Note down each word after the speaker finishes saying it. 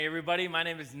Hey everybody, my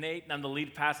name is Nate, and I'm the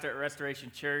lead pastor at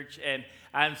Restoration Church, and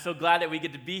I'm so glad that we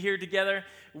get to be here together.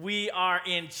 We are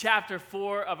in chapter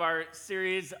 4 of our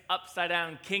series,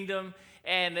 Upsidedown Kingdom,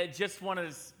 and I just want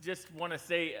to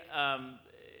say,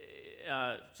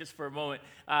 just for a moment,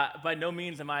 by no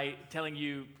means am I telling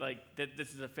you that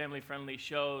this is a family-friendly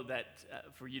show that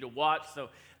for you to watch. So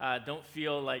don't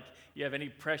feel like you have any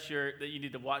pressure that you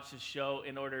need to watch this show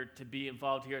in order to be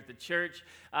involved here at the church.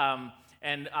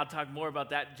 And I'll talk more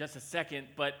about that in just a second.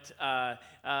 But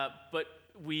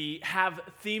we have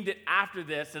themed it after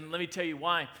this, and let me tell you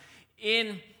why.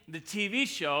 In the TV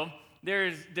show,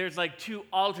 there's like two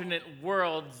alternate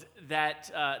worlds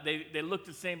that they look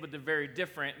the same, but they're very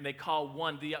different, and they call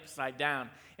one the Upside Down.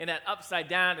 And that Upside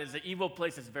Down is an evil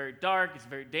place that's very dark, it's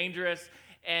very dangerous,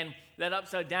 and that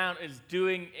Upside Down is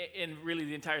doing, in really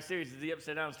the entire series, the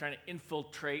Upside Down is trying to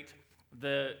infiltrate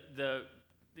the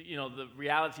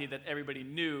reality that everybody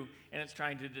knew, and it's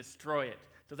trying to destroy it.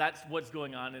 So that's what's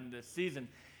going on in this season,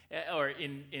 or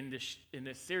in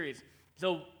this series.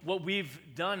 So what we've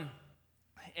done,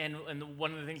 and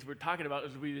one of the things we're talking about,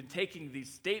 is we've been taking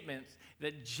these statements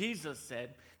that Jesus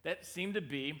said that seem to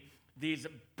be these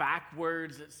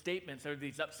backwards statements, or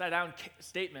these upside-down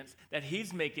statements that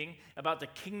he's making about the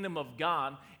kingdom of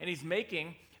God, and he's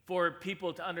making for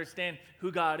people to understand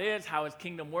who God is, how his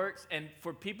kingdom works, and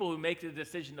for people who make the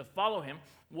decision to follow him,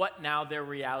 what now their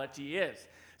reality is.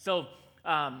 So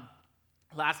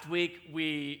last week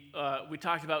we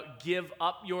talked about give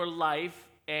up your life,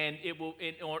 and it will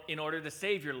in order to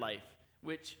save your life,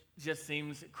 which just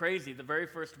seems crazy. The very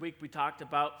first week we talked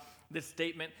about this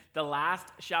statement: the last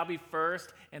shall be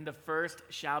first, and the first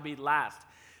shall be last.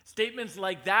 Statements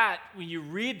like that, when you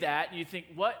read that, you think,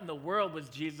 what in the world was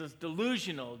Jesus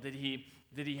delusional? Did he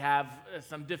have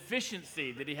some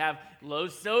deficiency? Did he have low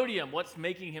sodium? What's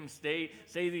making him say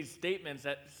these statements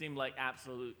that seem like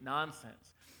absolute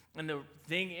nonsense? And the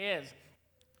thing is,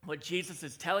 what Jesus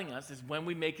is telling us is when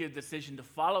we make a decision to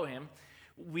follow him,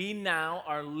 we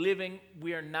are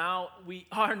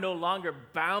no longer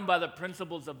bound by the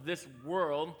principles of this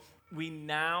world. We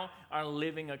now are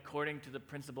living according to the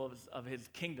principles of his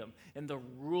kingdom. And the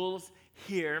rules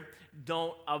here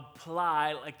don't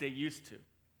apply like they used to.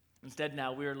 Instead,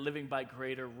 now we are living by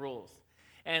greater rules.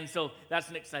 And so that's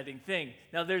an exciting thing.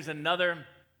 Now, there's another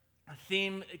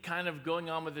theme kind of going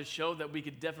on with the show that we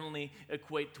could definitely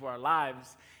equate to our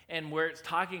lives, and where it's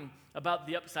talking about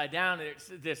the upside down, and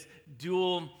it's this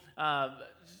dual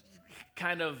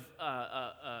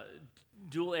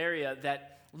dual area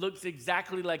that looks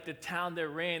exactly like the town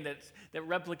they're in, that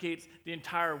replicates the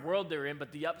entire world they're in,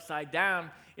 but the upside down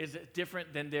is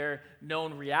different than their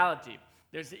known reality.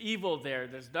 There's evil there,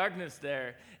 there's darkness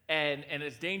there, and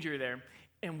there's danger there.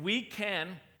 And we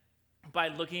can, by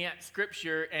looking at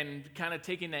Scripture and kind of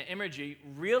taking that imagery,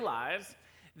 realize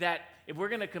that if we're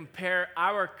going to compare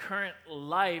our current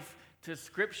life to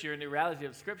Scripture and the reality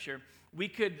of Scripture, we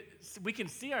can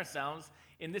see ourselves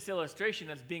in this illustration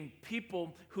as being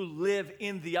people who live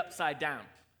in the upside down.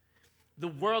 The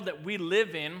world that we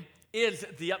live in is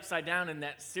the upside down in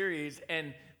that series,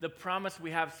 and the promise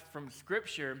we have from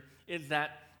Scripture is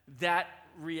that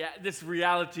this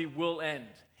reality will end.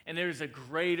 And there's a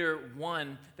greater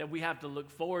one that we have to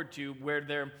look forward to, where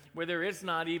there is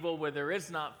not evil, where there is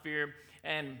not fear,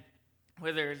 and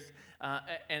where there's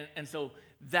and so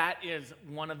that is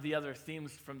one of the other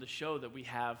themes from the show that we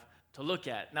have to look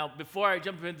at. Now, before I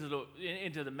jump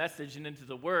into the message and into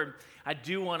the word, I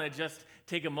do want to just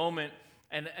take a moment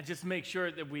and just make sure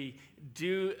that we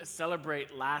do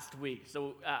celebrate last week.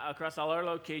 So across all our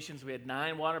locations, we had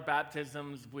 9 water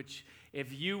baptisms, which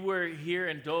if you were here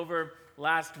in Dover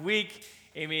last week,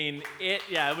 I mean, it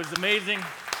was amazing.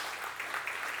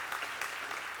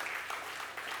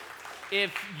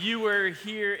 If you were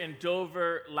here in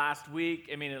Dover last week,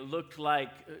 I mean, it looked like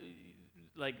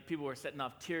people were setting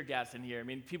off tear gas in here. I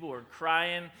mean, people were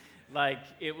crying like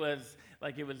it was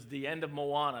the end of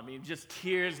Moana. I mean, just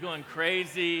tears going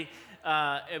crazy.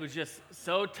 It was just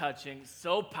so touching,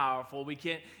 so powerful.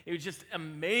 It was just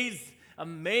amazed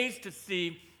to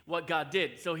see what God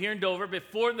did. So here in Dover,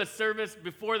 before the service,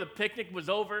 before the picnic was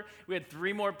over, we had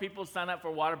 3 more people sign up for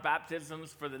water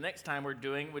baptisms for the next time we're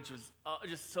doing, which was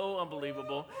just so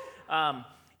unbelievable.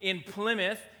 In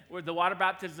Plymouth, where the water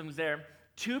baptisms there,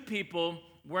 2 people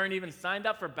weren't even signed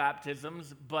up for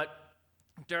baptisms, but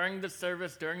during the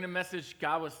service, during the message,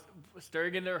 God was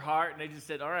stirring in their heart, and they just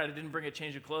said, all right, I didn't bring a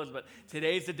change of clothes, but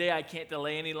today's the day I can't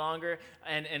delay any longer.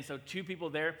 And so 2 people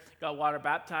there got water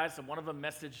baptized, and one of them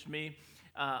messaged me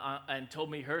and told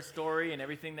me her story and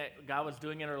everything that God was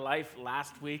doing in her life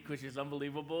last week, which is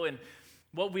unbelievable. And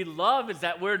what we love is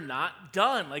that we're not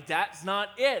done. Like, that's not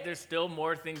it. There's still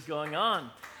more things going on.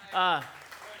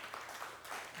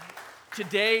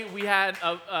 Today we had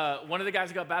one of the guys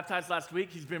who got baptized last week.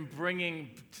 He's been bringing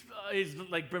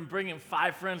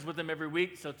 5 friends with him every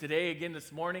week. So today, again,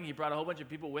 this morning, he brought a whole bunch of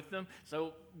people with him.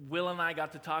 So Will and I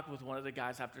got to talk with one of the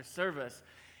guys after service.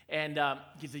 And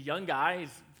he's a young guy.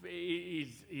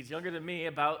 He's younger than me.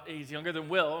 He's younger than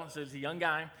Will. So he's a young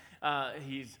guy.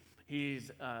 He's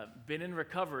been in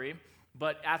recovery.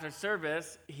 But after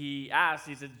service, he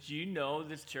said, do you know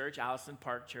this church, Allison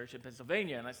Park Church in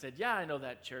Pennsylvania? And I said, yeah, I know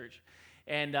that church.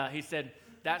 And he said,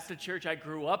 that's the church I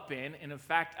grew up in. And in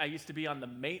fact, I used to be on the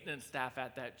maintenance staff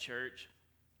at that church.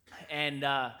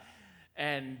 But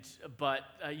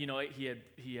he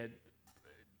had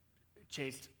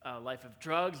chased a life of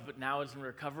drugs, but now is in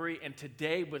recovery. And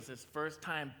today was his first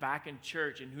time back in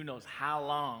church in who knows how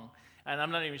long. And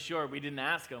I'm not even sure. We didn't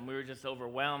ask him. We were just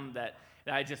overwhelmed that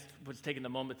I just was taking the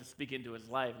moment to speak into his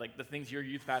life. Like the things your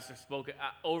youth pastor spoke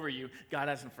over you, God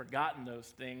hasn't forgotten those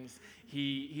things.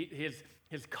 His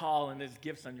call and his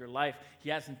gifts on your life, he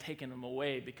hasn't taken them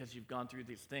away because you've gone through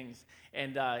these things.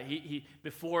 And he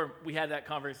before we had that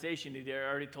conversation, he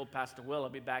already told Pastor Will, I'll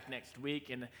be back next week.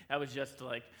 And I was just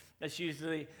like, that's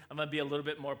usually, I'm going to be a little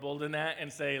bit more bold than that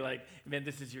and say like, man,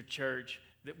 this is your church,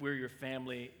 that we're your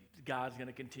family. God's going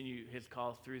to continue his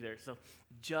call through there. So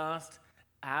just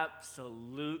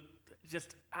absolutely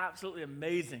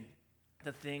amazing,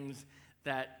 the things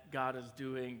that God is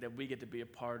doing that we get to be a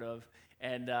part of.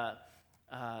 And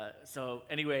so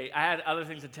anyway, I had other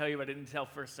things to tell you, but I didn't tell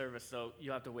first service, so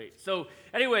you'll have to wait. So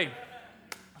anyway,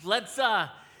 let's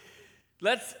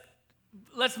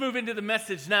move into the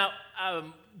message. Now,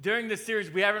 during this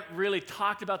series, we haven't really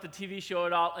talked about the TV show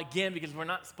at all, again, because we're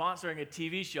not sponsoring a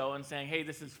TV show and saying, hey,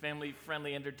 this is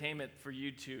family-friendly entertainment for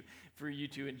you to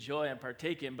enjoy and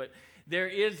partake in. But there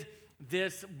is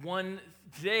this one,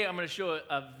 today I'm going to show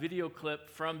a video clip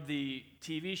from the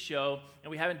TV show,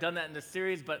 and we haven't done that in the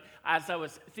series, but as I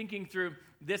was thinking through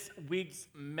this week's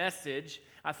message,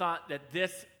 I thought that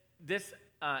this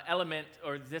element,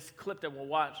 or this clip that we'll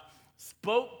watch,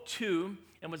 spoke to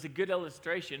and was a good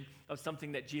illustration of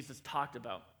something that Jesus talked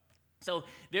about. So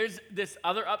there's this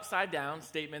other upside down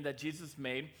statement that Jesus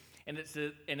made, and it's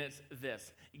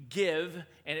this: give,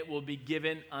 and it will be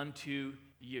given unto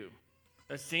you.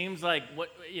 It seems like,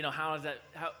 how is that?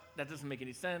 How that doesn't make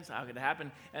any sense. How could it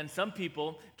happen? And some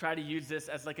people try to use this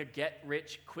as like a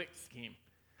get-rich-quick scheme.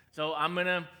 So I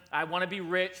want to be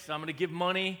rich, so I'm going to give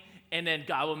money, and then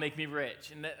God will make me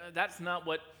rich. And that's not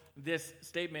what this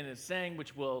statement is saying,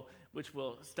 which we'll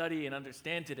study and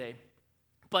understand today.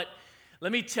 But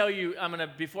let me tell you,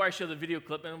 before I show the video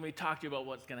clip, and let me talk to you about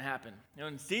what's going to happen.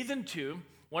 In season 2,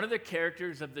 one of the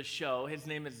characters of the show, his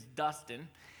name is Dustin.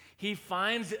 He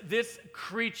finds this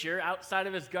creature outside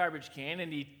of his garbage can,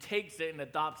 and he takes it and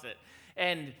adopts it.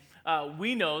 And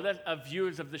we know that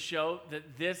viewers of the show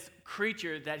that this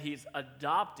creature that he's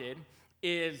adopted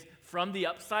is from the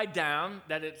upside down,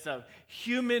 that it's a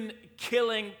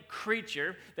human-killing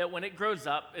creature that when it grows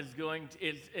up it's going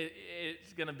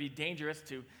to be dangerous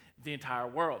to the entire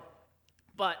world.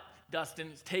 But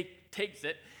Dustin takes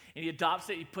it, and he adopts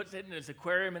it, he puts it in his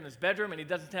aquarium in his bedroom, and he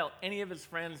doesn't tell any of his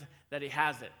friends that he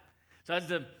has it. So as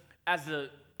the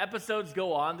episodes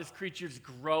go on, this creature's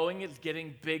growing, it's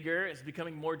getting bigger, it's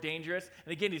becoming more dangerous.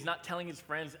 And again, he's not telling his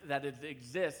friends that it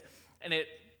exists. And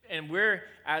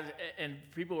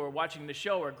people who are watching the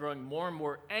show are growing more and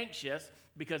more anxious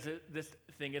because this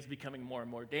thing is becoming more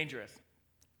and more dangerous.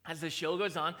 As the show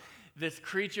goes on, this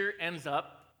creature ends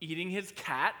up eating his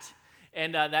cat,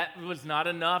 and that was not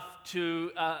enough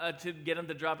to get him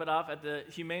to drop it off at the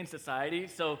Humane Society.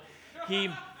 So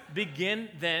he began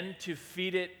then to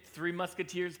feed it Three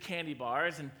Musketeers candy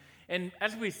bars. And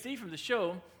as we see from the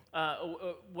show,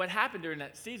 what happened during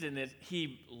that season is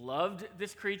he loved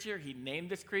this creature. He named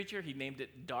this creature. He named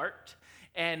it Dart,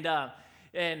 and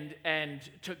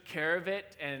took care of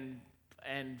it, and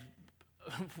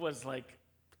was like,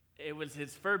 it was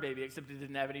his fur baby, except it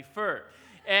didn't have any fur,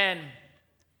 and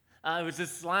it was a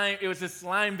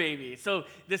slime baby. So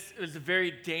this was a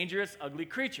very dangerous, ugly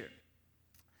creature.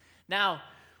 Now,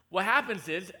 what happens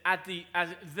is, as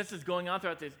this is going on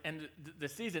throughout the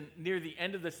season, near the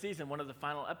end of the season, one of the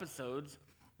final episodes,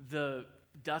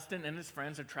 Dustin and his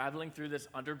friends are traveling through this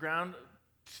underground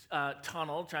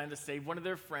tunnel trying to save one of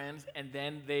their friends, and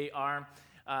then they are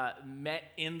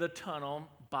met in the tunnel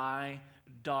by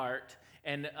Dart.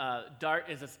 And Dart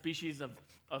is a species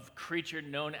of creature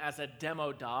known as a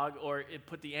demo dog, or it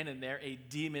put the N in there, a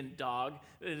demon dog.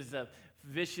 It is a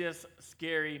vicious,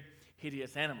 scary,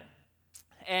 hideous animal.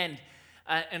 And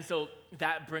And so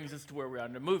that brings us to where we are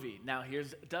in the movie. Now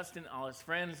here's Dustin, all his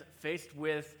friends, faced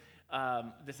with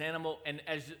this animal. And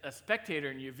as a spectator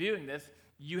and you're viewing this,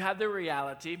 you have the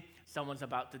reality, someone's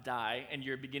about to die, and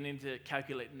you're beginning to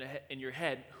calculate in your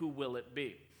head, who will it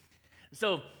be?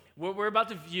 So what we're about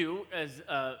to view is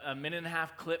a minute and a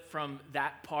half clip from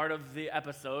that part of the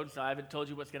episode. So I haven't told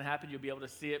you what's going to happen. You'll be able to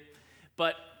see it.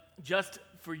 But just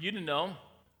for you to know,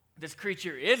 this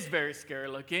creature is very scary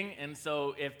looking. And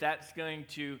so if that's going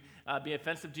to be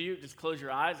offensive to you, just close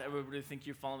your eyes. Everybody think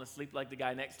you're falling asleep like the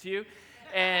guy next to you.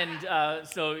 And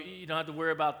so you don't have to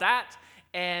worry about that.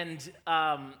 And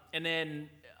then,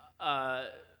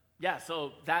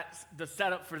 so that's the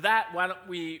setup for that. Why don't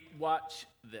we watch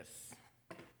this?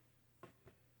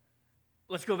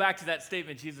 Let's go back to that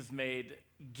statement Jesus made,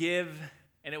 give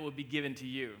and it will be given to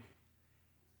you.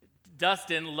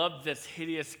 Dustin loved this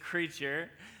hideous creature,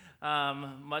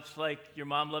 much like your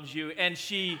mom loves you, and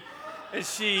he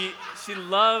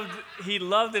loved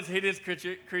this hideous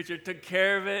creature, took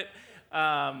care of it,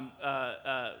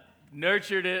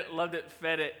 nurtured it, loved it,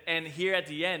 fed it, and here at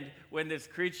the end, when this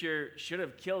creature should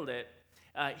have killed it,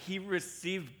 he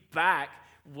received back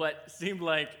what seemed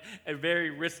like a very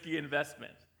risky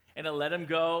investment. And it let him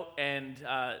go, and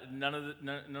none of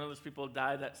those people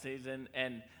died that season,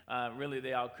 and really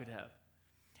they all could have.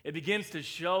 It begins to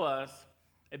show us,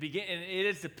 and it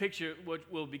is the picture what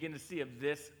we'll begin to see of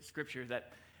this scripture,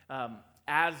 that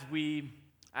as we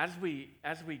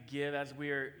give, as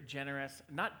we are generous,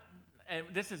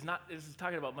 this is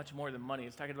talking about much more than money.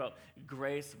 It's talking about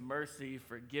grace, mercy,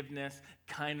 forgiveness,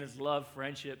 kindness, love,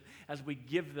 friendship. As we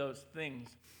give those things,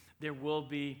 there will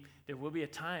be a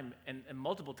time, and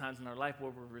multiple times in our life,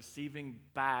 where we're receiving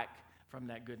back from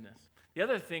that goodness. The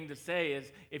other thing to say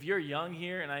is, if you're young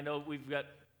here, and I know we've got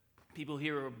people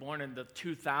here who were born in the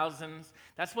 2000s,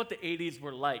 that's what the 80s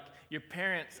were like. Your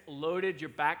parents loaded your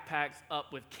backpacks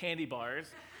up with candy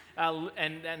bars,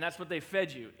 and that's what they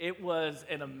fed you. It was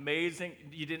an amazing,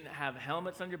 you didn't have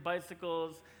helmets on your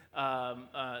bicycles,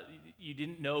 you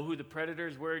didn't know who the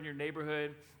predators were in your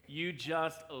neighborhood. You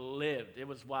just lived. It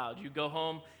was wild. You go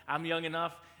home. I'm young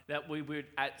enough that we would,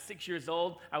 at 6 years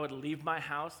old, I would leave my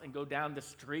house and go down the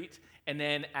street, and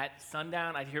then at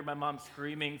sundown, I'd hear my mom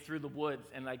screaming through the woods,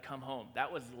 and I'd come home.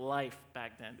 That was life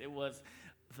back then. It was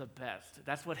the best.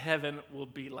 That's what heaven will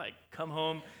be like. Come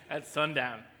home at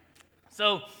sundown.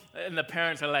 So, and the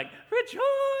parents are like,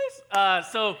 rejoice!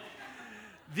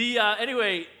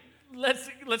 Anyway,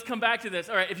 let's come back to this.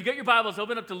 All right, if you got your Bibles,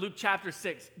 open up to Luke chapter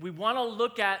 6. We want to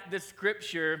look at this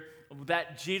scripture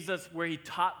that Jesus, where he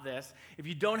taught this. If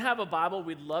you don't have a Bible,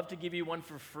 we'd love to give you one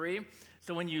for free.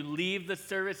 So when you leave the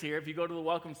service here, if you go to the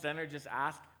Welcome Center, just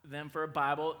ask them for a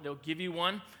Bible. They'll give you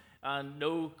one.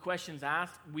 No questions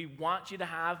asked. We want you to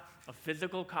have a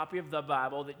physical copy of the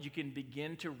Bible that you can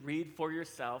begin to read for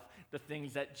yourself the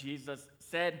things that Jesus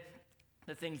said,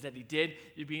 the things that he did.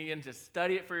 You begin to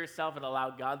study it for yourself and allow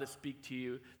God to speak to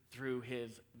you through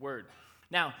his word.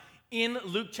 Now, in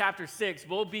Luke chapter 6,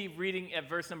 we'll be reading at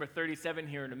verse number 37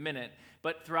 here in a minute.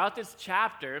 But throughout this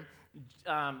chapter,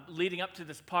 leading up to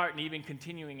this part and even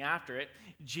continuing after it,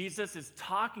 Jesus is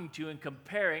talking to and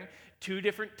comparing two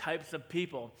different types of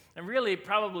people. And really,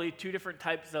 probably two different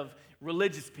types of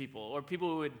religious people, or people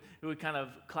who would kind of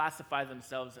classify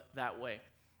themselves that way.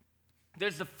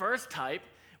 There's the first type,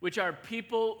 which are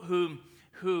people who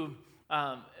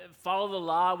follow the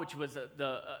law, which was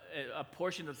a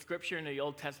portion of Scripture in the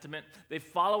Old Testament. They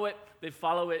follow it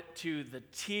to the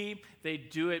T. They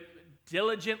do it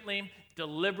diligently,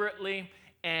 deliberately,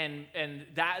 and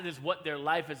that is what their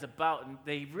life is about. And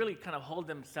they really kind of hold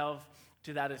themselves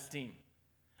to that esteem.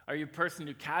 Are you a person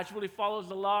who casually follows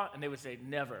the law? And they would say,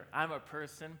 never. I'm a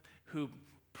person who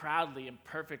proudly and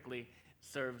perfectly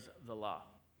serves the law.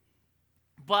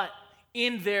 But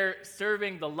in their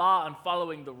serving the law and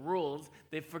following the rules,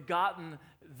 they've forgotten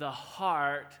the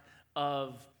heart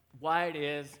of why it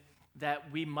is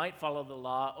that we might follow the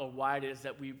law, or why it is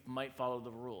that we might follow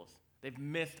the rules. They've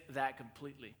missed that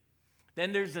completely.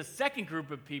 Then there's a second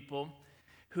group of people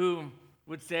who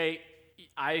would say,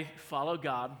 I follow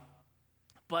God,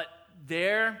 but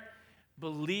their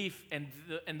belief and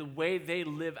the way they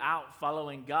live out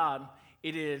following God,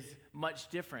 it is much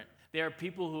different. They are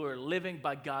people who are living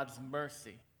by God's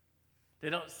mercy. They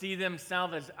don't see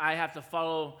themselves as, I have to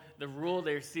follow the rule.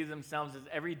 They see themselves as,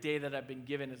 every day that I've been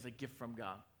given is a gift from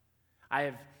God.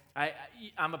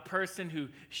 I'm a person who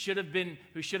should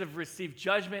have received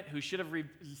judgment, who should have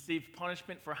received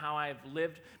punishment for how I have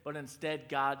lived, but instead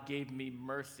God gave me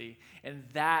mercy. And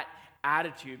that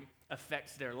attitude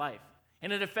affects their life.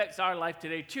 And it affects our life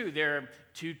today too. There are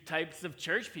two types of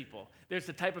church people. There's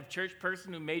the type of church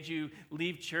person who made you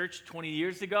leave church 20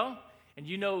 years ago. And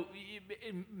you know,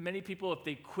 many people, if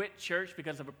they quit church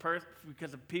because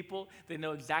of people, they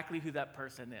know exactly who that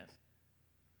person is.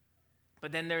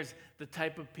 But then there's the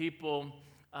type of people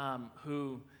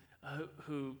who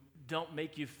don't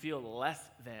make you feel less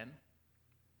than,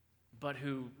 but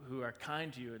who are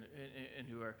kind to you and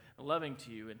who are loving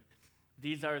to you. And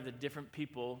these are the different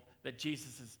people that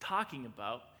Jesus is talking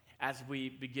about as we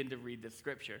begin to read this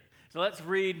scripture. So let's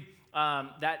read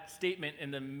that statement in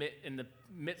the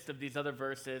midst of these other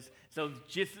verses. So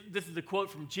this is a quote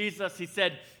from Jesus. He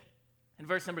said in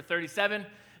verse number 37,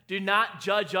 "Do not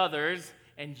judge others,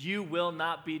 and you will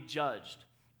not be judged.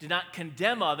 Do not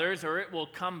condemn others, or it will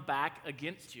come back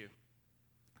against you.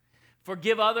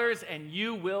 Forgive others, and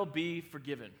you will be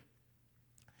forgiven.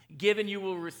 Given you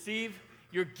will receive,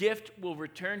 your gift will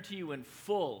return to you in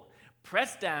full,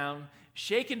 pressed down,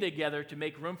 shaken together to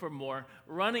make room for more,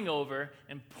 running over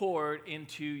and poured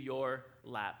into your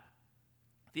lap.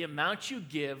 The amount you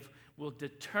give will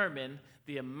determine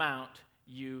the amount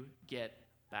you get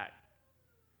back."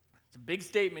 It's a big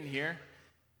statement here.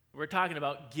 We're talking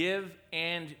about give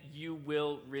and you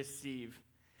will receive.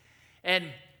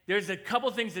 And there's a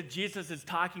couple things that Jesus is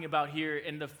talking about here.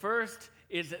 And the first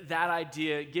is that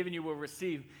idea, give and you will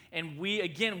receive. And we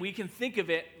can think of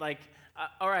it like,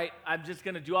 all right, I'm just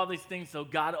going to do all these things so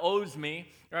God owes me,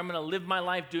 or I'm going to live my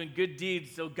life doing good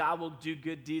deeds so God will do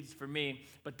good deeds for me.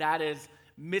 But that is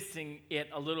missing it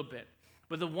a little bit.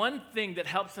 But the one thing that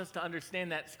helps us to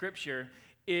understand that scripture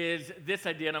is this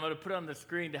idea, and I'm going to put it on the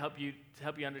screen to help you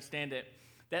understand it,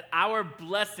 that our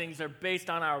blessings are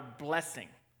based on our blessing.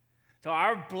 So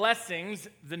our blessings,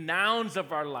 the nouns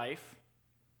of our life,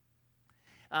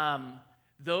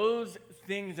 those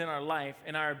things in our life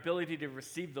and our ability to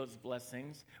receive those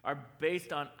blessings are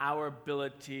based on our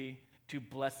ability to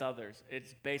bless others.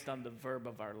 It's based on the verb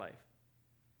of our life.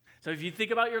 So if you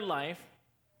think about your life,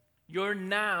 your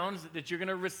nouns that you're going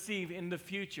to receive in the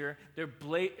future,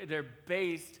 they're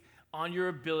based on your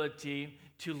ability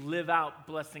to live out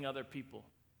blessing other people.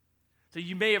 So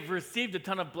you may have received a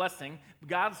ton of blessing.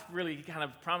 God's really kind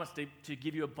of promised to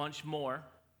give you a bunch more.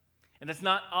 And that's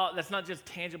not just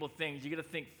tangible things. You got to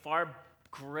think far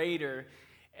greater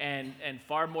and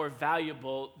far more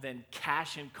valuable than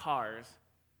cash and cars.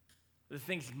 The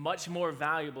things much more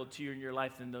valuable to you in your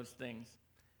life than those things.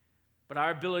 But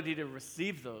our ability to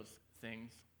receive those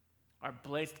things are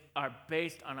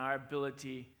based on our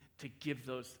ability to give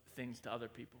those things to other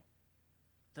people.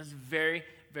 That's very,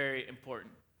 very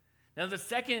important. Now, the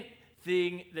second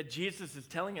thing that Jesus is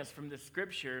telling us from this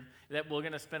scripture that we're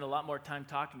going to spend a lot more time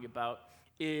talking about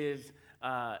is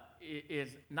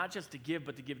not just to give,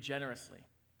 but to give generously.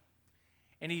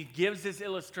 And he gives this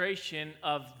illustration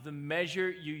of the measure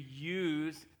you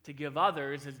use to give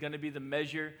others is going to be the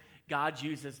measure God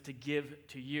uses to give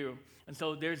to you. And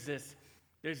so there's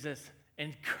this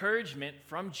encouragement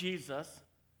from Jesus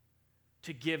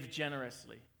to give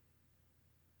generously.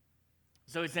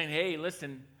 So he's saying, hey,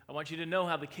 listen, I want you to know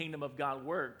how the kingdom of God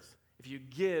works. If you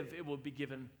give, it will be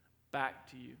given back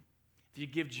to you. If you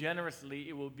give generously,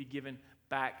 it will be given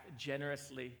back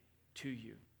generously to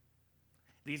you.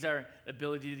 These are the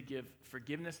ability to give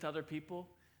forgiveness to other people,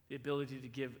 the ability to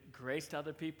give grace to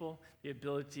other people, the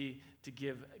ability to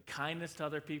give kindness to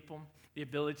other people, the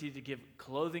ability to give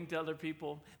clothing to other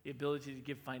people, the ability to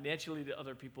give financially to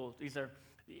other people. These are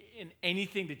in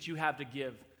anything that you have to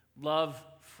give. Love,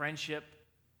 friendship.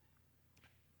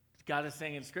 God is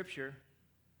saying in Scripture,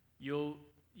 he'll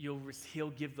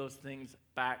give those things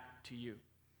back to you.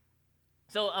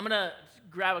 So I'm going to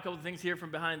grab a couple of things here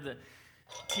from behind the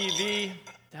TV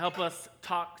to help us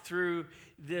talk through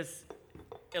this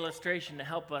illustration, to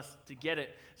help us to get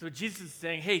it. So Jesus is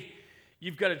saying, hey,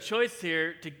 you've got a choice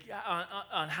here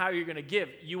on how you're going to give.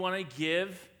 You want to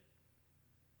give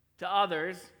to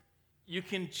others, you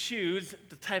can choose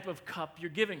the type of cup you're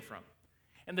giving from.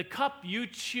 And the cup you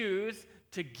choose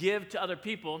to give to other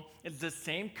people is the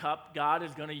same cup God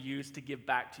is going to use to give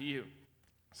back to you.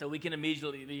 So we can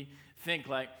immediately think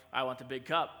like, I want the big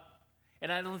cup. And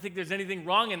I don't think there's anything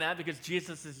wrong in that because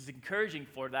Jesus is encouraging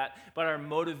for that, but our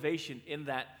motivation in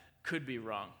that could be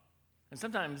wrong. And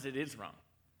sometimes it is wrong.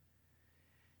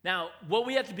 Now, what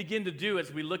we have to begin to do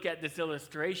as we look at this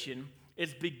illustration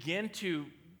is begin to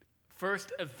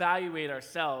first evaluate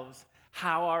ourselves.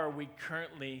 How are we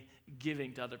currently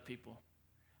giving to other people?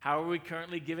 How are we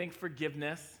currently giving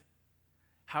forgiveness?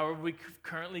 How are we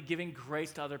currently giving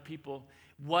grace to other people?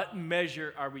 What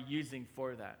measure are we using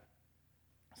for that?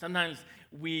 Sometimes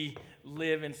we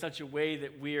live in such a way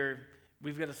that we're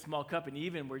we've got a small cup, and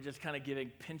even we're just kind of giving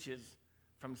pinches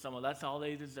from someone. That's all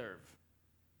they deserve.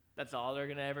 That's all they're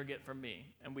going to ever get from me.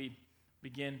 And we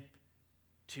begin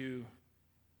to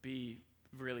be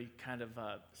really kind of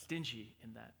stingy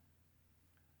in that.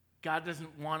 God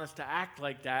doesn't want us to act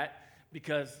like that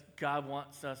because God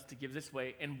wants us to give this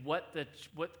way. And what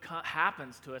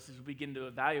happens to us as we begin to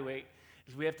evaluate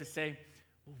is we have to say,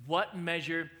 what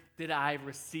measure did I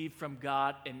receive from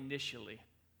God initially?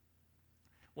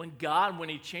 When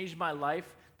he changed my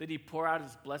life, did he pour out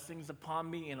his blessings upon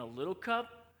me in a little cup?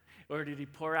 Or did he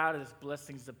pour out his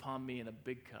blessings upon me in a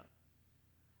big cup?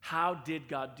 How did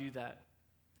God do that?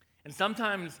 And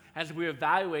sometimes as we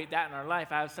evaluate that in our life,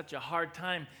 I have such a hard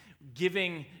time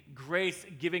giving grace,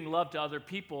 giving love to other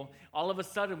people. All of a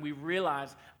sudden we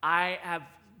realize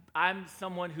I'm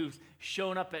someone who's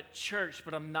shown up at church,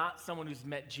 but I'm not someone who's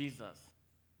met Jesus.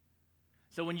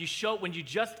 So when you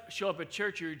just show up at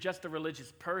church, you're just a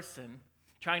religious person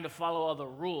trying to follow all the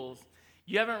rules.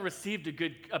 You haven't received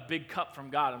a big cup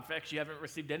from God. In fact, you haven't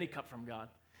received any cup from God.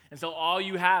 And so all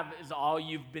you have is all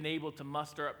you've been able to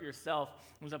muster up yourself.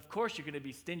 And of course, you're going to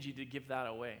be stingy to give that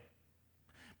away.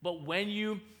 But when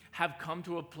you have come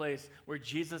to a place where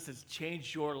Jesus has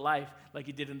changed your life, like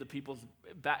he did in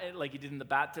the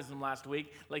baptism last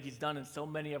week, like he's done in so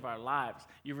many of our lives,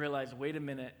 you realize, wait a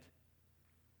minute,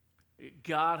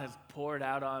 God has poured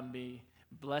out on me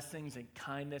blessings and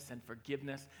kindness and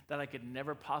forgiveness that I could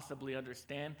never possibly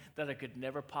understand, that I could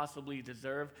never possibly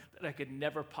deserve, that I could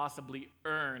never possibly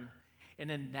earn. And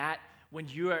in that, when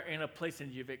you are in a place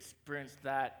and you've experienced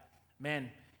that, man,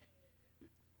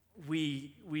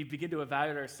 we begin to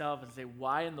evaluate ourselves and say,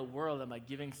 why in the world am I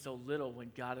giving so little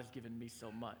when God has given me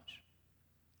so much?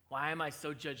 Why am I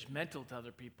so judgmental to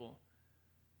other people?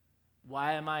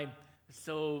 Why am I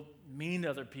so mean to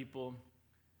other people?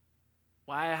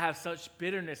 Why I have such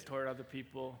bitterness toward other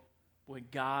people when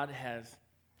God has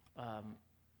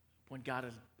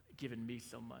given me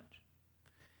so much?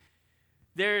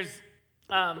 There's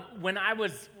when I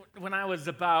was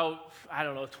about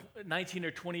 19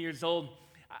 or 20 years old,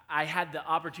 I had the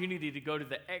opportunity to go to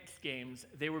the X Games.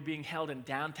 They were being held in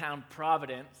downtown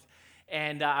Providence,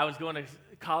 and I was going to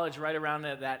college right around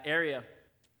that area.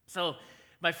 So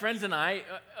my friends and I,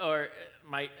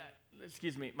 my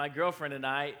girlfriend and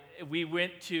I, we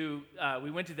went to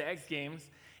the X Games,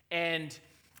 and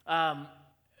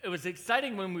it was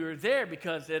exciting when we were there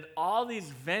because it had all these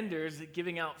vendors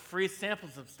giving out free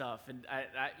samples of stuff, and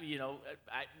I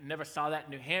never saw that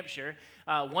in New Hampshire.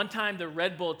 One time, the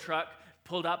Red Bull truck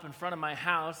pulled up in front of my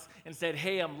house and said,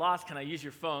 "Hey, I'm lost. Can I use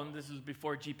your phone?" This was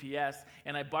before GPS,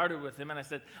 and I bartered with him, and I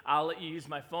said, "I'll let you use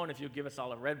my phone if you'll give us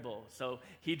all a Red Bull." So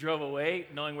he drove away,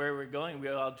 knowing where we were going. We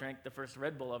all drank the first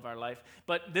Red Bull of our life.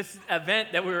 But this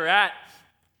event that we were at,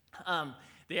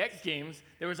 the X Games,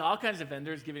 there was all kinds of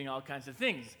vendors giving all kinds of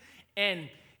things. And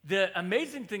the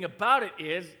amazing thing about it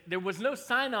is there was no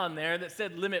sign on there that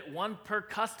said limit one per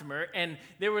customer, and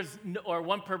there was or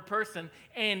one per person.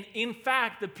 And in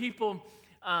fact, the people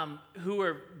who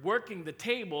were working the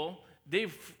table, they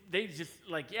just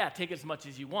take as much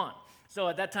as you want. So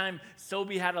at that time,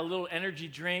 Sobe had a little energy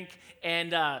drink,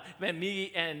 and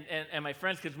me and my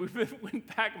friends, because we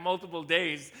went back multiple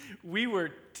days,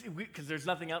 because there's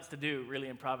nothing else to do really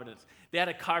in Providence. They had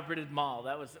a carpeted mall.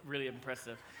 That was really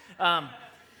impressive.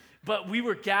 But we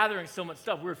were gathering so much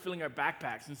stuff. We were filling our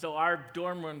backpacks. And so our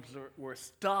dorm rooms were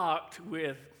stocked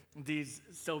with these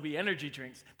Sobe energy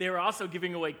drinks. They were also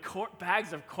giving away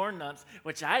bags of corn nuts,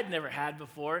 which I had never had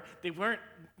before. They weren't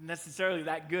necessarily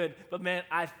that good, but man,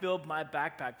 I filled my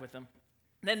backpack with them.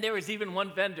 Then there was even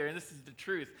one vendor, and this is the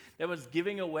truth, that was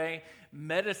giving away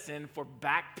medicine for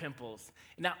back pimples.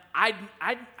 Now, I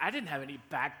didn't have any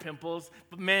back pimples,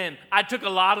 but man, I took a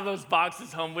lot of those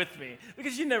boxes home with me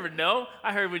because you never know.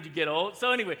 I heard when you get old.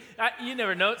 So anyway, you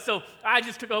never know. So I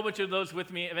just took a whole bunch of those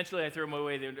with me. Eventually, I threw them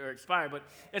away. They were expired. But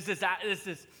it's this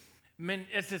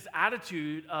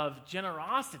attitude of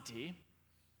generosity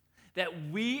that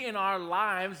we in our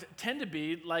lives tend to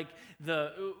be like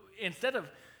this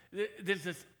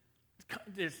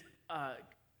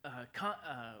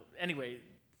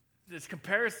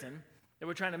comparison that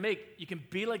we're trying to make. You can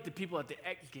be like the people at the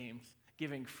X Games,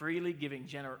 giving freely, giving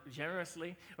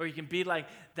generously, or you can be like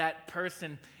that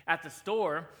person at the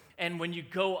store, and when you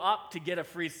go up to get a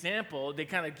free sample, they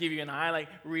kind of give you an eye like,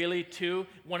 really, two?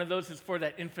 One of those is for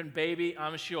that infant baby,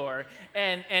 I'm sure.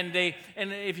 And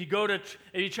if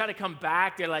you try to come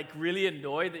back, they're like really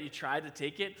annoyed that you tried to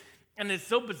take it. And it's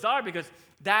so bizarre because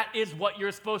that is what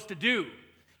you're supposed to do.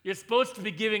 You're supposed to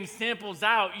be giving samples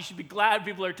out. You should be glad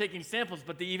people are taking samples,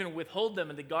 but they even withhold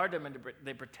them and they guard them and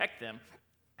they protect them.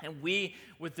 And we,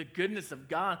 with the goodness of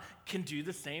God, can do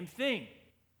the same thing.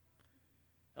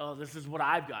 Oh, this is what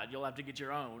I've got. You'll have to get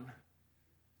your own.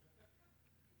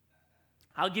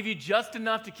 I'll give you just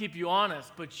enough to keep you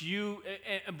honest,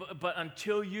 but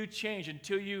until you change,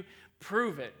 until you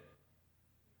prove it.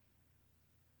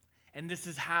 And this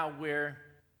is how we're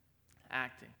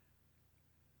acting.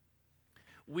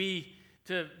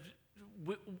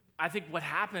 I think what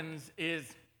happens is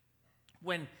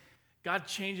when God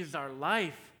changes our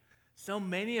life, so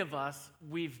many of us,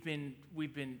 we've been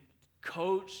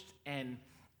coached and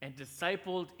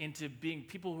discipled into being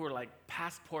people who are like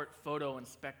passport photo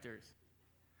inspectors.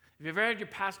 If you've ever had your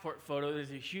passport photo,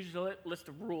 there's a huge list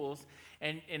of rules,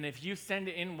 and if you send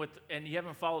it in and you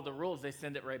haven't followed the rules, they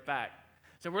send it right back.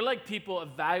 So we're like people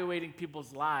evaluating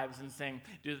people's lives and saying,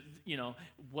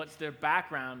 what's their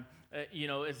background?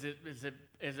 Is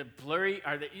it blurry?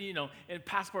 Are they, in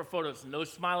passport photos, no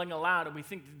smiling allowed, and we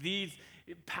think these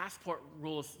passport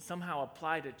rules somehow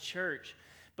apply to church.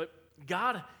 But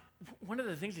God, one of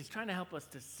the things He's trying to help us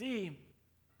to see,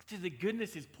 to the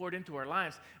goodness He's poured into our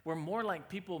lives, we're more like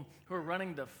people who are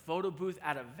running the photo booth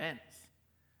at events.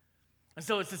 And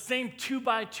so it's the same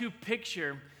 2x2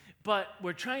 picture, but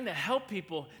we're trying to help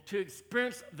people to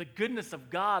experience the goodness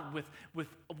of God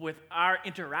with our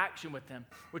interaction with Him.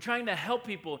 We're trying to help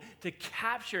people to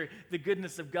capture the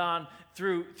goodness of God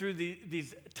through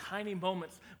these tiny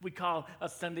moments we call a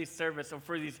Sunday service, or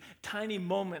for these tiny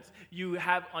moments you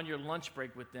have on your lunch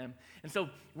break with them. And so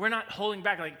we're not holding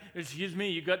back like, excuse me,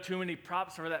 you got too many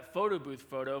props for that photo booth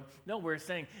photo. No, we're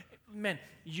saying, man,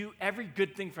 every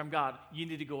good thing from God, you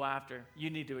need to go after.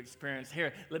 You need to experience.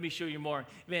 Here, let me show you more.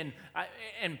 And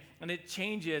it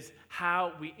changes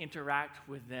how we interact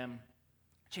with them.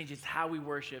 It changes how we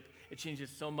worship. It changes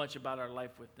so much about our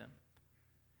life with them.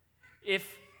 If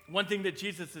one thing that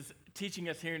Jesus is teaching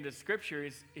us here in the scripture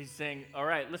is saying, all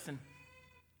right, listen,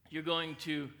 you're going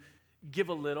to give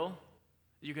a little,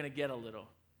 you're going to get a little.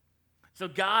 So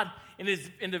God, in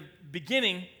the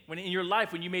beginning, when in your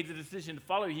life, when you made the decision to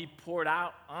follow, He poured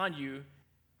out on you.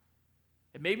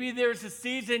 And maybe there's a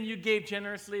season you gave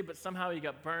generously, but somehow you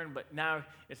got burned. But now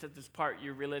it's at this part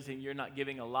you're realizing you're not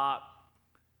giving a lot.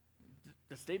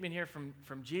 The statement here from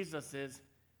Jesus is,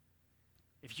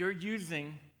 if you're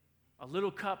using a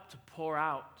little cup to pour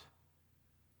out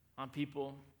on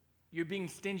people, you're being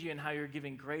stingy in how you're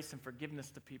giving grace and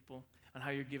forgiveness to people, on how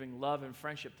you're giving love and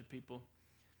friendship to people.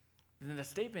 And then the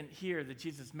statement here that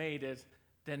Jesus made is,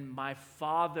 then my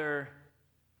Father,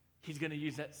 He's going to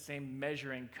use that same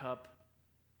measuring cup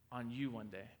on you one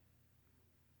day.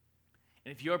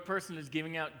 And if your person is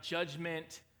giving out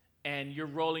judgment and you're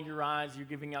rolling your eyes, you're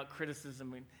giving out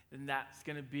criticism, then that's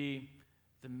going to be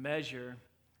the measure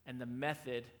and the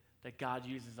method that God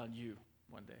uses on you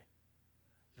one day.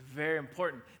 It's very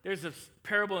important. There's a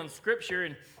parable in Scripture,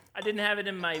 and I didn't have it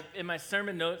in my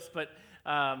sermon notes, but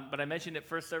I mentioned it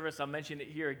first service. I'll mention it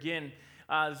here again.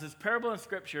 There's this parable in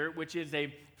Scripture, which is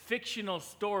a fictional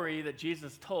story that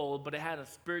Jesus told, but it had a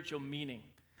spiritual meaning.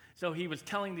 So He was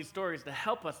telling these stories to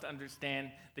help us to understand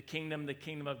the kingdom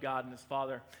of God and His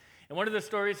Father. And one of the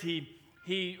stories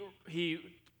he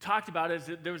talked about is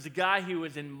that there was a guy who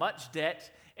was in much debt,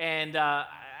 and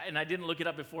I didn't look it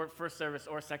up before first service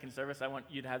or second service. I want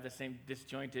you to have the same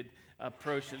disjointed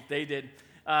approach that they did.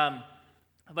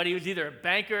 But he was either a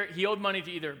banker, he owed money to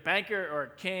either a banker or a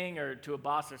king or to a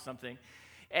boss or something.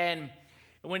 And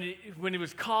when he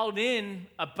was called in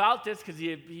about this, because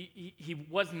he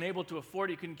wasn't able to afford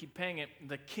it, he couldn't keep paying it,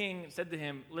 the king said to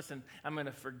him, listen, I'm going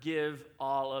to forgive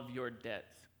all of your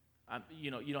debts.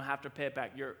 You don't have to pay it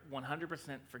back. You're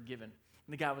 100% forgiven.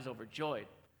 And the guy was overjoyed.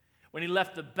 When he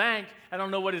left the bank, I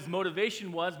don't know what his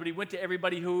motivation was, but he went to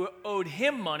everybody who owed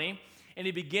him money, and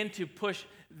he began to push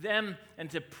them and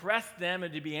to press them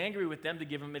and to be angry with them to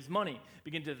give him his money.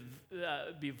 Begin to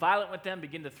be violent with them,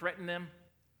 begin to threaten them.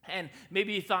 And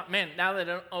maybe he thought, man, now that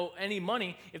I don't owe any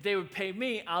money, if they would pay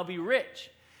me, I'll be rich.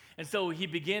 And so he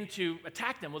began to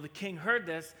attack them. Well, the king heard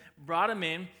this, brought him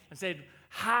in, and said,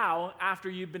 how, after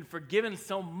you've been forgiven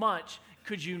so much,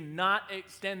 could you not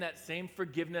extend that same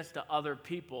forgiveness to other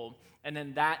people? And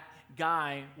then that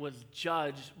guy was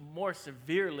judged more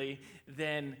severely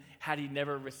than had he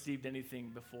never received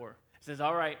anything before. It says,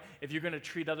 all right, if you're going to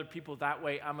treat other people that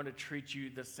way, I'm going to treat you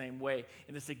the same way.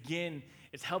 And this, again,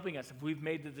 is helping us. If we've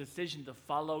made the decision to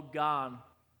follow God,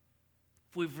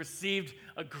 if we've received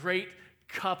a great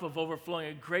cup of overflowing,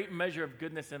 a great measure of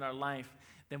goodness in our life,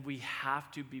 then we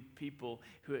have to be people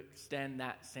who extend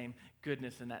that same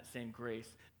goodness and that same grace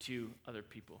to other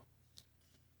people.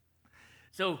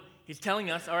 So he's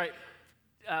telling us, all right,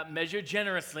 measure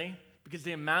generously, because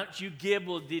the amount you give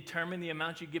will determine the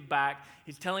amount you give back.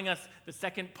 He's telling us the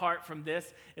second part from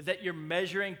this is that your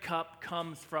measuring cup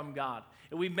comes from God.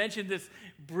 And we mentioned this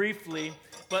briefly,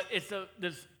 but it's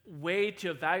this way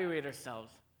to evaluate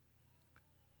ourselves.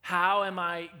 How am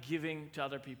I giving to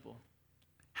other people?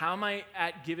 How am I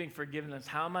at giving forgiveness?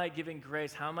 How am I giving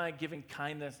grace? How am I giving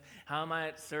kindness? How am I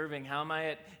at serving? How am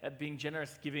I at being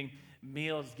generous, giving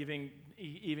meals,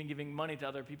 even giving money to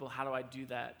other people? How do I do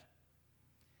that?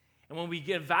 And when we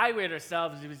evaluate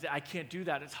ourselves, we say, I can't do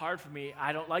that. It's hard for me.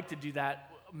 I don't like to do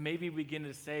that. Maybe we begin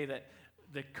to say that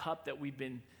the cup that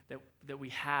we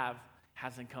have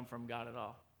hasn't come from God at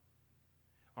all.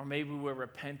 Or maybe we're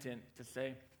repentant to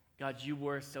say, God, you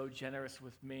were so generous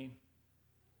with me,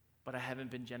 but I haven't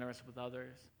been generous with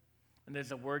others. And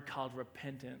there's a word called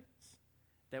repentance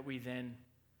that we then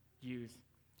use.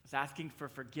 It's asking for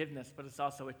forgiveness, but it's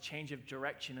also a change of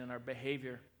direction in our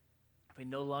behavior. We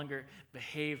no longer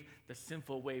behave the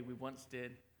sinful way we once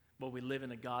did, but we live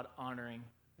in a God-honoring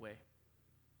way.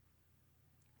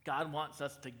 God wants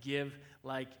us to give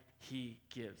like he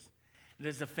gives.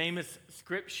 There's a famous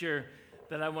scripture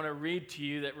that I want to read to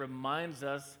you that reminds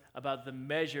us about the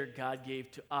measure God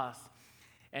gave to us.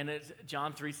 And it's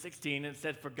John 3:16. It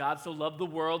said, "For God so loved the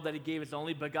world that he gave his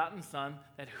only begotten Son,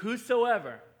 that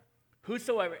whosoever,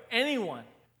 anyone,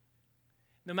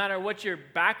 no matter what your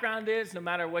background is, no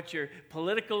matter what your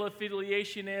political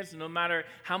affiliation is, no matter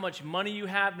how much money you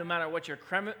have, no matter what your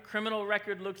criminal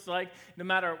record looks like, no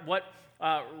matter what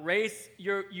race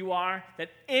you are,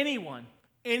 that anyone,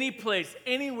 any place,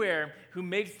 anywhere who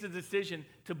makes the decision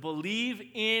to believe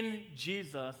in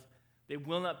Jesus, they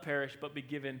will not perish but be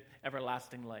given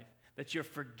everlasting life. That you're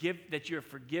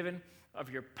forgiven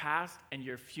of your past and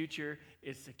your future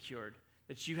is secured.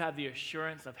 That you have the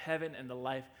assurance of heaven and the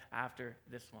life after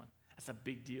this one. That's a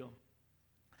big deal.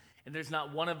 And there's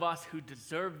not one of us who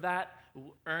deserved that,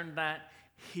 who earned that.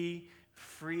 He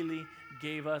freely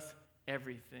gave us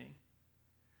everything.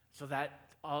 So that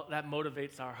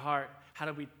motivates our heart. How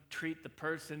do we treat the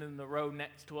person in the row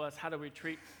next to us? How do we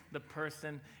treat the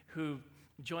person who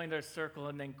joined our circle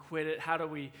and then quit it? How do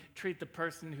we treat the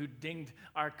person who dinged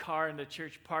our car in the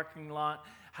church parking lot?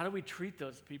 How do we treat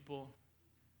those people?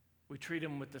 We treat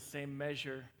them with the same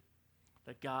measure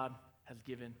that God has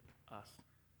given us.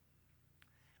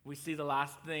 We see the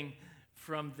last thing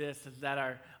from this is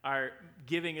that our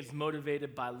giving is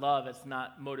motivated by love. It's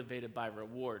not motivated by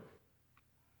reward.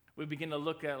 We begin to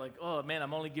look at like, oh man,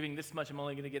 I'm only giving this much. I'm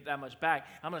only going to get that much back.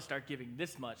 I'm going to start giving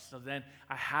this much. So then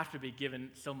I have to be given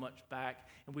so much back.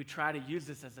 And we try to use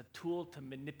this as a tool to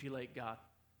manipulate God.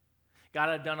 God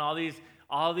had done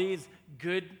all these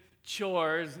good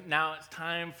chores. Now it's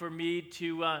time for me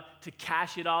to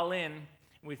cash it all in. And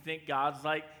we think God's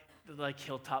like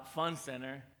Hilltop Fun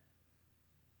Center.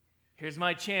 Here's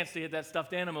my chance to get that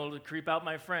stuffed animal to creep out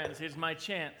my friends. Here's my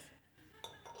chance.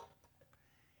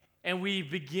 And we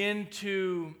begin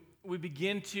to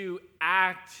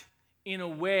act in a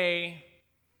way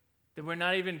that we're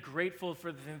not even grateful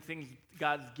for the things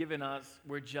God's given us.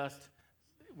 We're just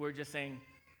saying,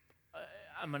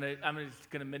 I'm just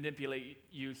gonna manipulate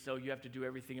you, so you have to do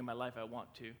everything in my life I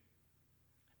want to.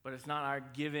 But it's not our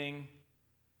giving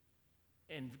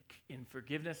in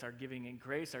forgiveness, our giving in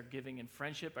grace, our giving in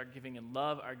friendship, our giving in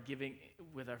love, our giving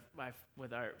with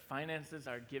our finances,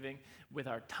 our giving with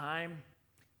our time.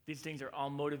 These things are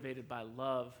all motivated by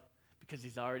love because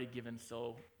he's already given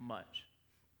so much.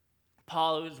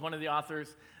 Paul, who is one of the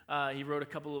authors, he wrote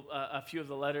a few of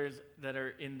the letters that are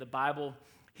in the Bible.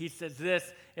 He says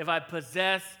this: if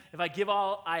I give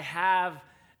all I have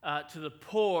to the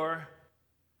poor,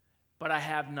 but I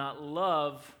have not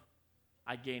love,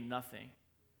 I gain nothing.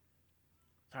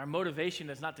 So our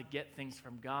motivation is not to get things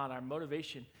from God. Our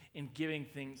motivation in giving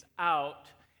things out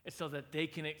is so that they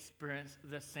can experience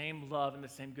the same love and the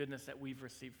same goodness that we've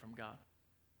received from God.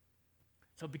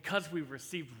 So because we've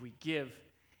received, we give.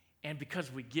 And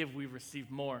because we give, we receive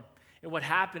more. And what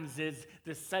happens is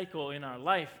this cycle in our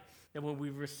life, that when we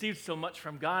receive so much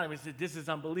from God, and we say, this is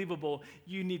unbelievable,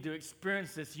 you need to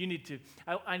experience this,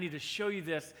 I need to show you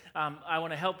this, I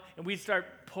want to help, and we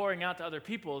start pouring out to other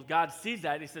people. God sees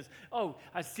that, he says, oh,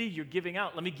 I see you're giving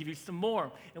out, let me give you some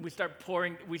more. And we start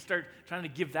trying to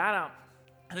give that out.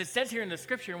 And it says here in the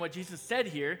scripture, and what Jesus said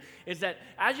here, is that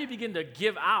as you begin to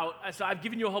give out, so I've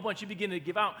given you a whole bunch, you begin to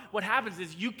give out, what happens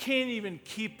is you can't even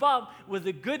keep up with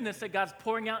the goodness that God's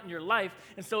pouring out in your life,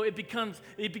 and so it begins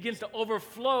to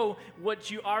overflow what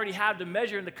you already have to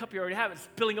measure in the cup you already have. It's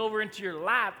spilling over into your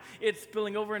lap, it's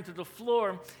spilling over into the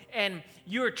floor, and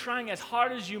you're trying as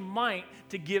hard as you might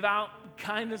to give out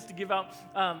kindness, to give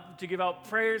out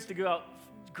prayers, to give out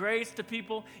grace to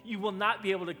people, you will not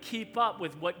be able to keep up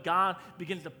with what God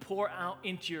begins to pour out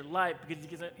into your life, because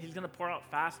he's going to pour out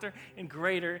faster and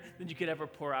greater than you could ever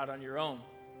pour out on your own.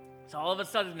 So all of a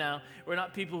sudden now, we're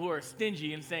not people who are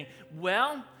stingy and saying,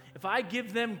 well, if I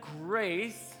give them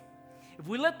grace, if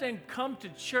we let them come to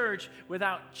church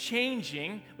without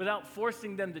changing, without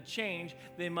forcing them to change,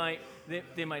 they might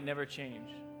never change.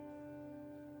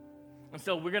 And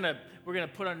so we're gonna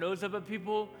put our nose up at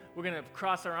people. We're gonna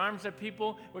cross our arms at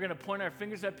people. We're gonna point our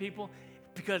fingers at people,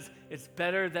 because it's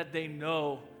better that they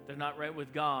know they're not right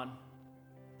with God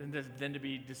than to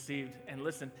be deceived. And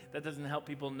listen, that doesn't help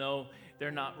people know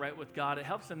they're not right with God. It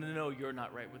helps them to know you're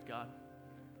not right with God.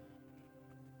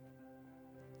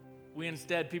 We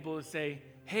instead, people would say,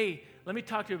 hey, let me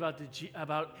talk to you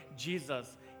about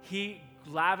Jesus. He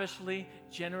lavishly,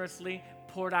 generously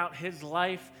poured out his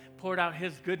life, poured out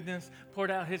his goodness,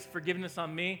 poured out his forgiveness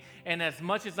on me. And as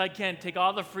much as I can, take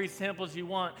all the free samples you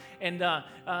want. And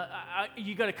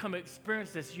you got to come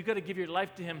experience this. You got to give your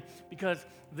life to him, because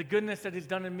the goodness that he's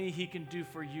done in me, he can do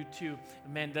for you too.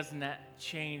 And man, doesn't that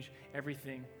change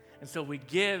everything? And so we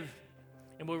give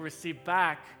and we'll receive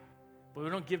back. But we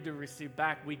don't give to receive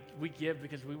back. We give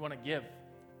because we want to give.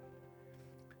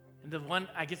 And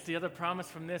the other promise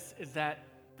from this is that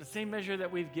the same measure that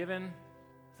we've given,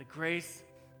 the grace,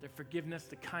 the forgiveness,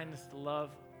 the kindness, the love,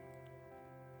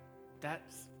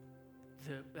 that's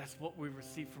what we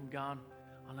receive from God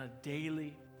on a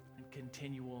daily and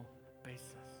continual basis.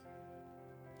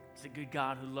 It's a good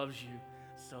God who loves you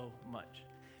so much.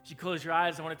 As you close your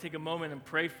eyes, I want to take a moment and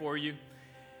pray for you.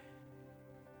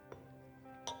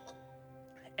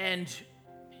 And,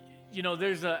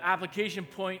 there's an application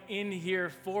point in here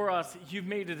for us. You've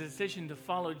made a decision to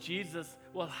follow Jesus.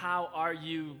 Well, how are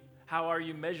you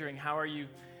measuring? Are you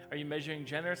measuring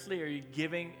generously? Are you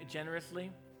giving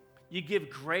generously? You give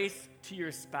grace to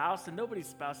your spouse, and nobody's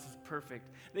spouse is perfect.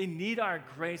 They need our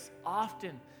grace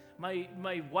often.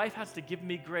 My wife has to give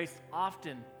me grace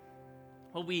often.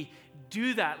 Well, we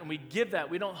do that and we give that.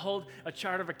 We don't hold a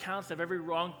chart of accounts of every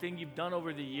wrong thing you've done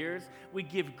over the years. We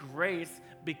give grace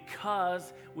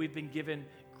because we've been given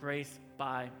grace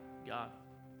by God.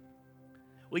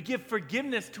 We give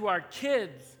forgiveness to our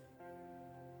kids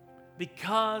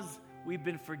because we've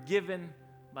been forgiven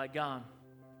by God.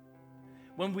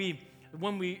 When we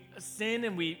sin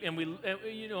and we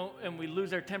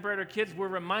lose our temper at our kids, we're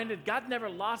reminded God never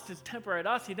lost his temper at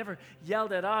us. He never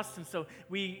yelled at us. And so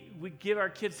we give our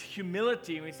kids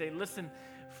humility, and we say, listen,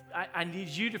 I need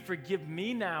you to forgive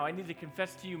me now. I need to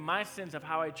confess to you my sins of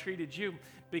how I treated you,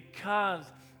 because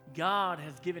God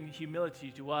has given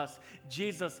humility to us.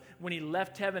 Jesus, when he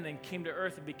left heaven and came to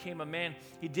earth and became a man,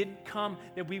 he didn't come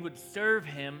that we would serve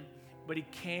him, but he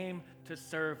came to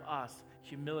serve us.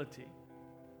 Humility.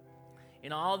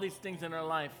 In all these things in our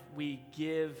life, we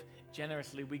give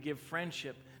generously. We give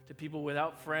friendship to people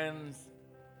without friends,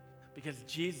 because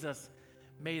Jesus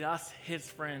made us his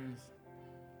friends.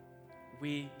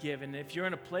 We give. And if you're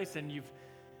in a place and you've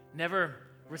never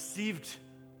received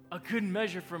a good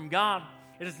measure from God,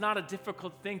 it is not a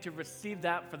difficult thing to receive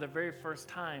that for the very first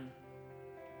time.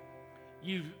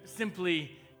 You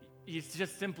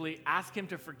just simply ask him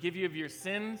to forgive you of your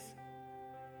sins.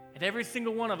 And every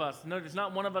single one of us, no, there's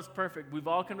not one of us perfect. We've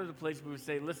all come to the place where we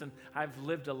say, listen, I've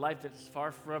lived a life that's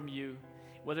far from you.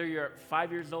 Whether you're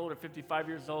 5 years old or 55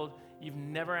 years old, you've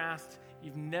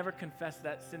never confessed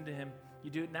that sin to him.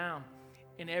 You do it now.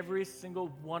 And every single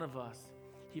one of us,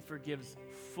 he forgives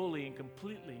fully and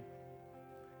completely.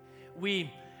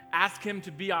 We ask him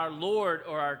to be our Lord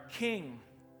or our King.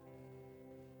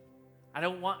 I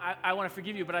want to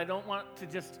forgive you, but I don't want to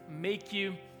just make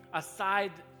you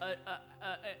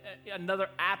another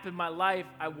app in my life.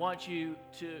 I want you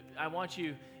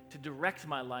to direct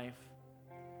my life.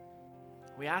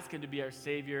 We ask him to be our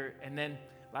Savior, and then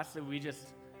lastly, we just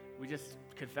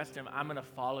confess to him, I'm going to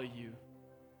follow you.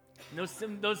 And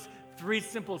those three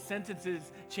simple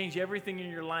sentences change everything in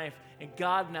your life, and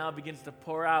God now begins to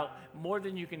pour out more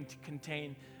than you can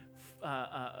contain,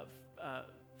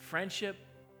 friendship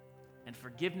and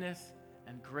forgiveness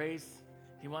and grace.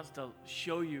 He wants to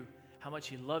show you how much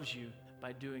he loves you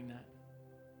by doing that.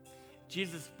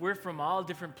 Jesus, we're from all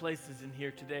different places in here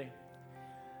today.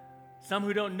 Some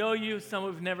who don't know you, some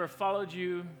who've never followed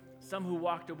you, some who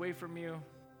walked away from you.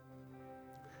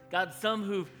 God, some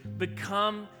who've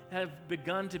have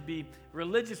begun to be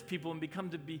religious people and become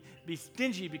to be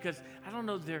stingy because, I don't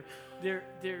know,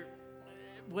 they're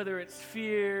whether it's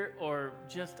fear or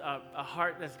just a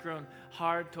heart that's grown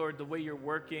hard toward the way you're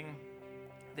working,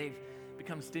 they've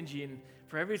become stingy. And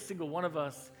for every single one of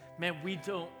us, man, we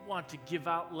don't want to give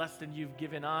out less than you've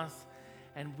given us.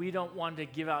 and we don't want to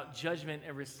give out judgment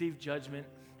and receive judgment.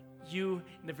 You,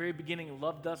 in the very beginning,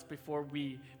 loved us before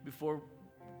we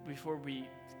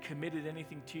committed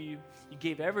anything to you. You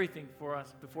gave everything for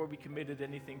us before we committed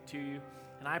anything to you.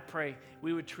 And I pray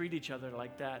we would treat each other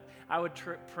like that. I would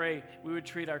pray we would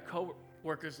treat our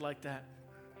co-workers like that.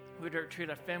 We would treat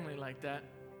our family like that,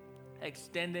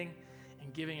 extending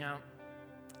and giving out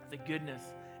the goodness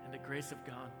and the grace of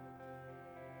God.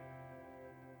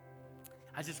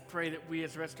 I just pray that we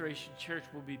as Restoration Church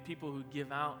will be people who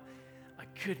give out a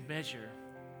good measure,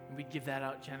 and we give that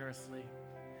out generously.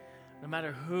 No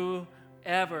matter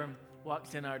whoever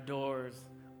walks in our doors,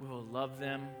 we will love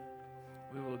them.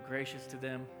 We will be gracious to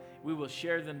them. We will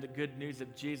share them the good news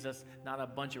of Jesus, not a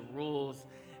bunch of rules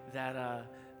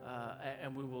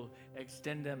and we will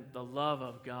extend them the love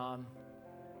of God,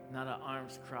 not an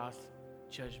arms crossed,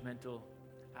 judgmental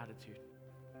attitude.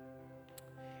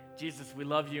 Jesus, we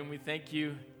love you and we thank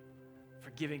you for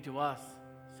giving to us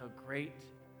so great,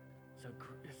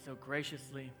 so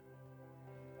graciously.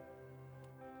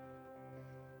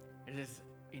 It is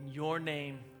in your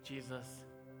name, Jesus,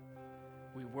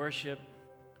 we worship,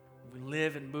 we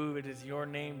live and move. It is your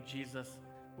name, Jesus,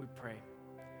 we pray.